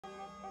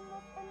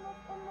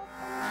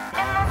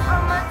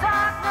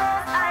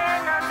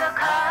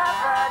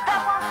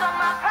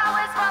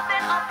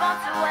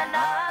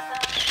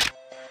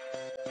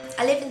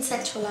I live in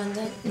central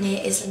London,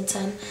 near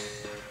Islington.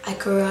 I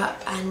grew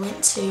up and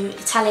went to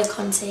Italia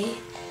Conti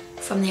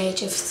from the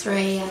age of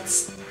 3. I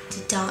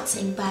did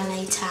dancing,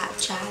 ballet, tap,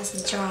 jazz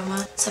and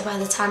drama. So by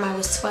the time I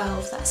was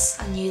 12,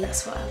 I knew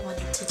that's what I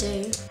wanted to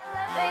do.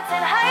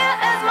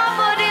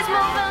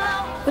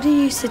 What do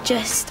you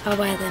suggest I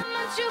wear then?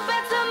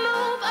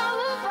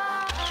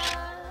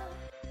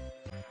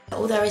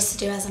 All there is to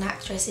do as an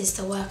actress is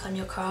to work on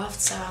your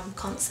craft, so I'm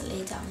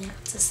constantly down the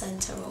Actors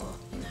Centre or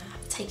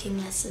taking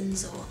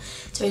lessons or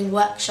doing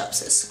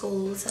workshops at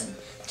schools and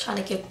trying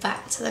to give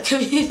back to the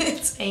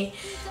community.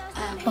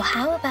 Well,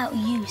 how about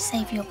you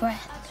save your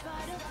breath?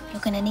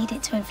 You're going to need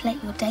it to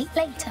inflate your date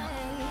later.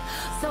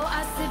 So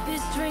I sip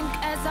his drink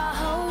as I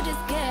hold his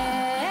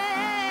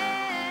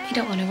gaze. You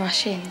don't want to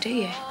rush in, do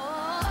you?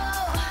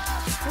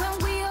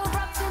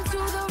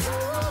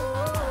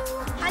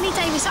 Annie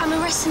Davis, I'm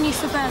arresting you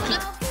for burglary.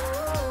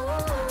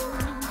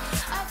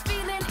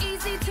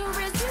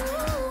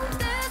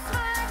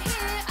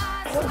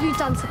 What have you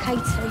done to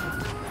Katie?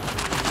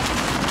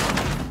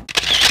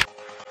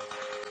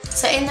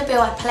 So in the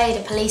bill I played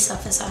a police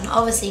officer, and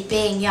obviously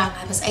being young,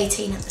 I was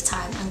 18 at the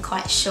time and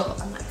quite short,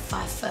 I'm like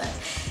 5 foot.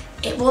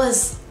 It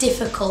was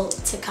difficult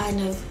to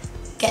kind of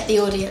get the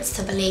audience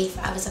to believe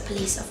I was a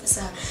police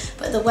officer,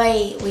 but the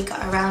way we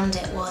got around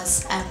it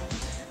was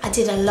I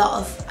did a lot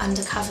of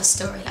undercover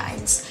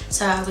storylines.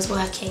 So I was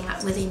working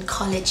within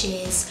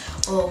colleges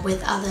or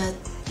with other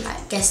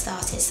guest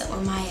artists that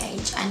were my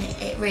age, and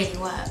it really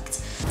worked.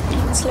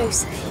 It's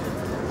Lucy.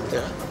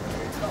 Yeah.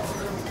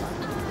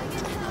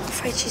 I'm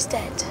afraid she's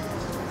dead.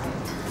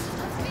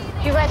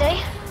 You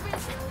ready?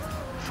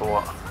 For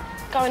what?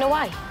 Going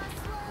away.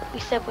 We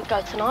said we'd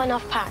go tonight and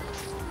I've packed.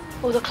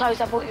 All the clothes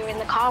I bought you are in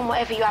the car, and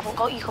whatever you haven't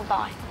got you can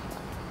buy.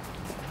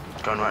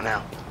 Going right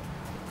now?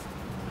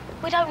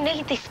 We don't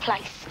need this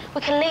place.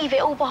 We can leave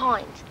it all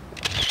behind.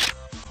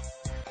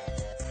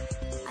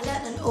 I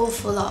learned an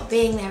awful lot.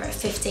 Being there at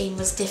 15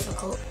 was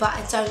difficult, but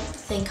I don't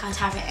think I'd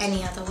have it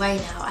any other way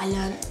now. I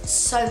learned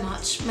so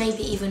much,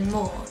 maybe even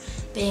more,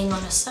 being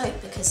on a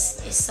soap, because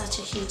it's such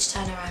a huge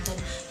turnaround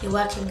and you're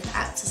working with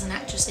actors and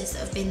actresses that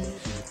have been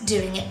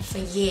doing it for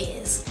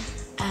years.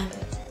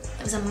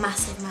 It was a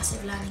massive,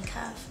 massive learning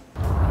curve.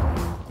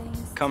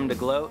 Come to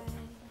gloat?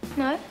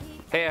 No?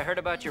 Hey, I heard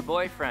about your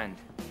boyfriend.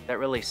 That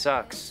really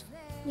sucks.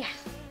 Yeah,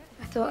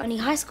 I thought only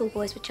high school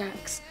boys were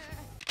jerks.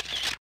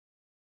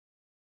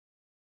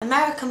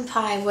 American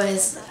Pie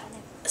was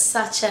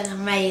such an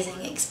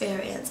amazing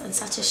experience and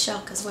such a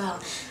shock as well.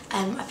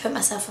 I put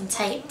myself on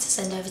tape to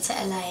send over to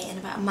LA, and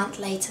about a month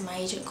later my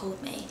agent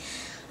called me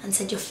and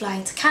said, you're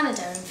flying to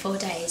Canada in 4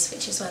 days,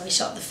 which is where we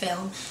shot the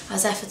film. I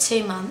was there for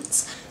 2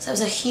 months, so it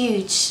was a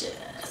huge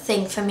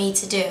thing for me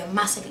to do, a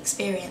massive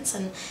experience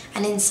and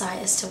an insight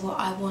as to what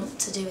I want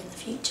to do in the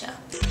future.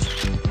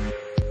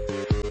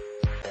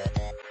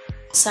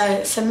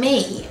 So for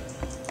me,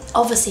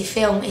 obviously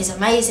film is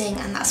amazing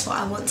and that's what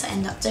I want to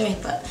end up doing,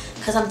 but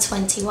because I'm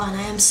 21,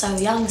 I am so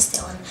young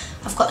still and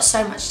I've got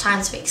so much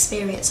time to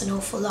experience an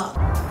awful lot.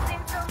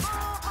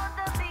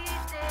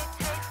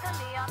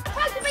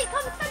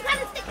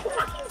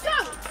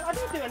 I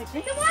didn't do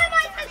anything. Then why am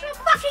I attached to a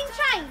fucking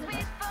chain?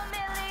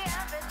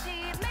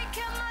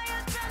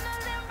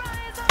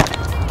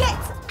 Get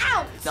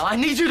out! Now I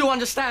need you to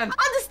understand.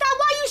 Understand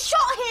why you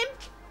shot him?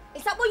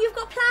 Is that what you've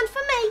got planned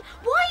for me?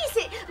 Why is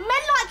it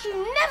men like you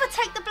never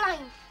take the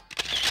blame?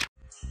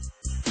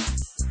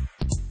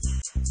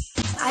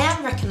 I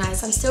am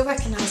recognised, I'm still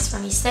recognised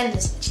from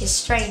EastEnders, which is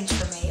strange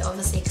for me,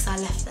 obviously, because I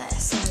left there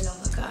so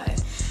long ago.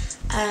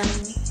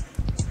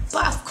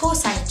 But of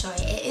course I enjoy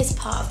it, it is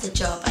part of the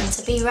job, and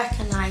to be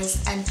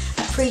recognised and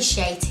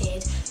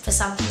appreciated for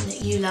something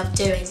that you love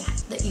doing,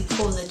 that you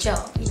call a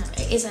job,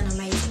 it is an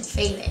amazing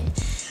feeling.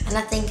 And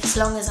I think as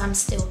long as I'm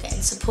still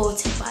getting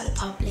supported by the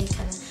public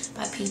and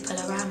by people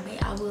around me,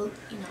 I will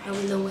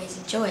always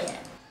enjoy it.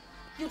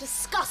 You're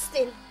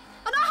disgusting,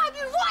 and I hope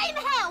you rot in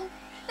hell.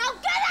 Now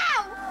get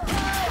out!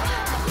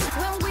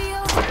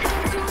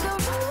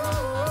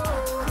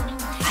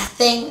 I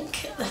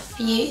think the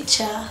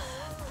future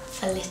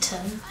for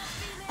Lytton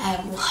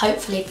will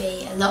hopefully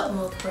be a lot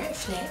more Brit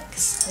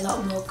flicks, a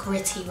lot more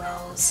gritty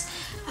roles,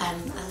 a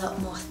lot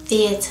more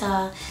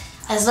theatre.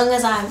 As long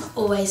as I'm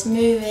always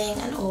moving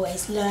and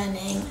always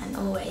learning and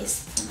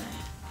always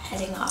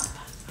heading up,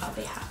 I'll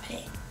be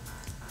happy.